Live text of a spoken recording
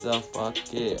So fuck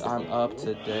it, I'm up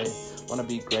today. Wanna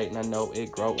be great and I know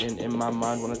it growing in my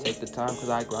mind. Wanna take the time cause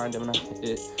I grind and I hit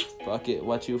it. Fuck it,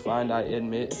 what you find, I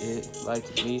admit it. Like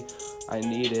me, I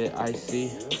need it. I see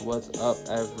what's up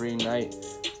every night,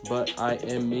 but I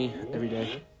am me every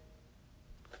day.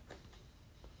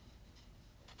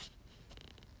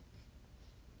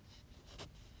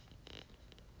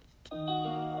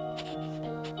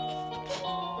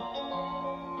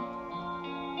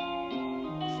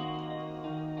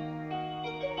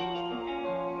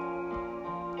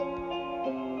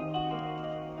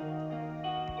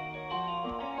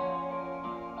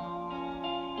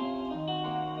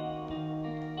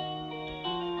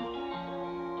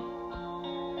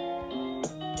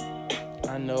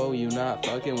 I know you not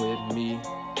fucking with me.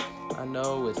 I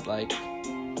know it's like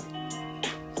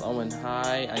flowing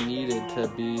high, I needed to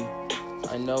be.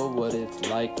 I know what it's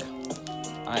like.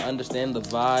 I understand the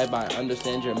vibe, I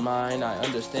understand your mind, I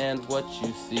understand what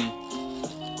you see.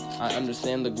 I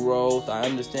understand the growth, I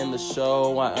understand the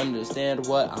show, I understand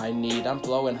what I need. I'm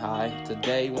flowing high.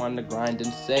 Today wanna grind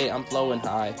and say I'm flowing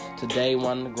high. Today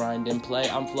wanna grind and play,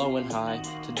 I'm flowing high.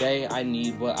 Today I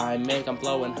need what I make, I'm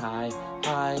flowing high.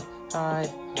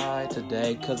 High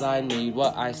today, cause I need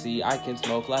what I see. I can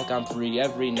smoke like I'm free,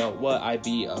 every note what I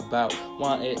be about.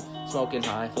 Want it, smoking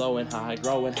high, flowing high,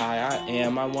 growing high.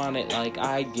 I want it like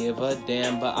I give a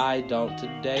damn, but I don't.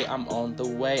 Today I'm on the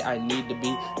way, I need to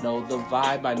be. Know the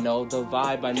vibe, I know the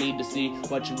vibe. I need to see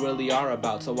what you really are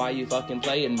about. So why you fucking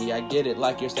playing me? I get it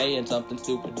like you're saying something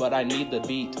stupid, but I need the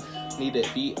beat. Need it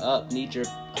beat up, need your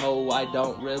hoe. I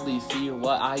don't really see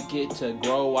what I get to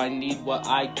grow. I need what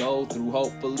I go through,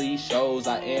 hopefully shows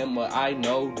I am what I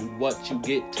know. Do what you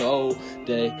get told.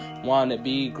 They wanna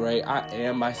be great, I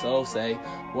am my soul. Say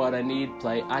what I need,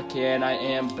 play I can. I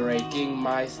am breaking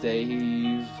my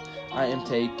stave, I am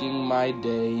taking my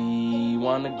day.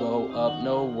 Wanna go up,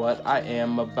 know what I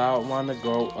am about. Wanna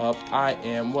grow up, I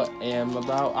am what I am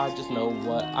about. I just know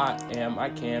what I am, I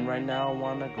can right now.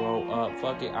 Wanna grow up,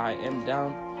 fuck it, I am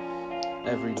down.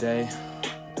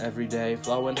 Every day,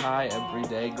 flowing high, every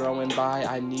day, growing by.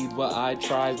 I need what I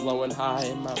try, flowing high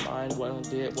in my mind. Wanna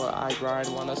get what I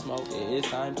grind, wanna smoke it, it's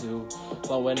time to.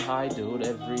 Flowing high, dude,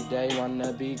 every day,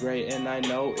 wanna be great, and I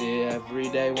know it. Every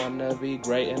day, wanna be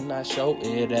great, and I show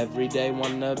it. Every day,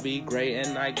 wanna be great,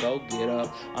 and I go get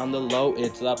up. On the low,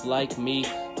 it's up like me.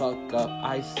 Fuck up,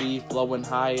 I see, flowing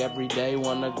high every day.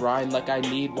 Wanna grind like I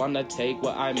need, wanna take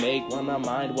what I make. Wanna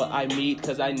mind what I meet,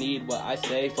 cause I need what I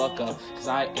say. Fuck up, cause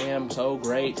I am so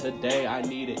great. Today I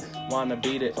need it, wanna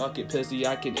beat it. Fuck it, pissy,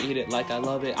 I can eat it like I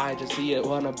love it. I just see it,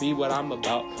 wanna be what I'm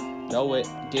about. Know it,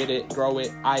 get it, grow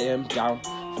it, I am down.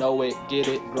 Know it, get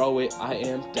it, grow it, I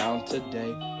am down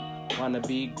today. Wanna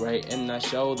be great and I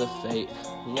show the fate.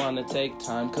 Wanna take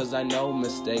time cause I know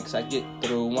mistakes I get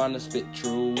through. Wanna spit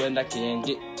true and I can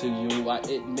get to you. I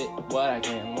admit what I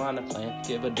can. Wanna plan,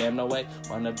 give a damn no way.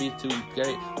 Wanna be too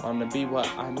great, wanna be what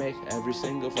I make. Every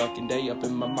single fucking day up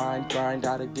in my mind. Grind,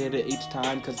 gotta get it each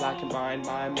time cause I combine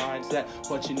my mindset.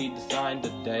 What you need to sign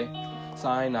today.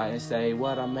 Sign, I say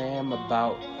what I am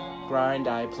about. Grind,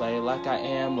 I play like I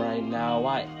am right now.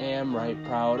 I am right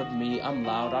proud of me. I'm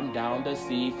loud, I'm down to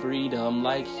see freedom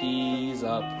like he's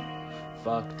up.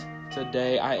 Fucked,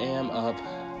 today I am up.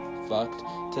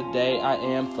 Fucked, today I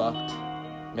am fucked.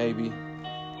 Maybe,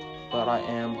 but I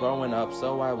am growing up,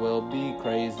 so I will be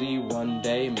crazy one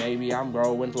day. Maybe I'm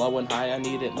growing, flowing high. I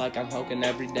need it like I'm smoking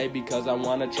every day because I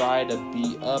wanna try to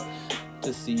be up,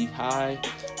 to see high.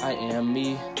 I am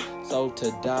me. So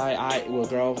to die, I will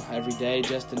grow every day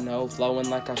just to know. Flowing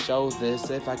like I show this.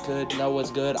 If I could know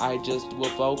what's good, I just will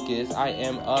focus. I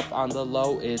am up on the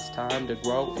low, it's time to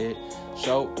grow it.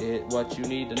 Show it what you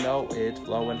need to know. It's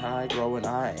flowing high, growing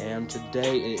I am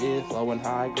today. It is flowing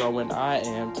high, growing I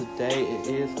am today. It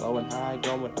is flowing high,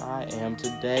 growing I am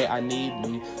today. I need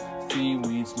me.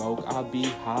 Seaweed smoke, I'll be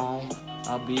high.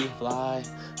 I'll be fly,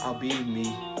 I'll be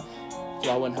me.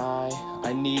 Flowing high,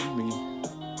 I need me.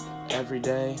 Every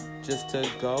day, just to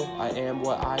go. I am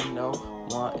what I know.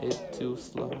 Want it too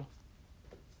slow.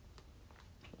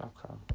 Okay.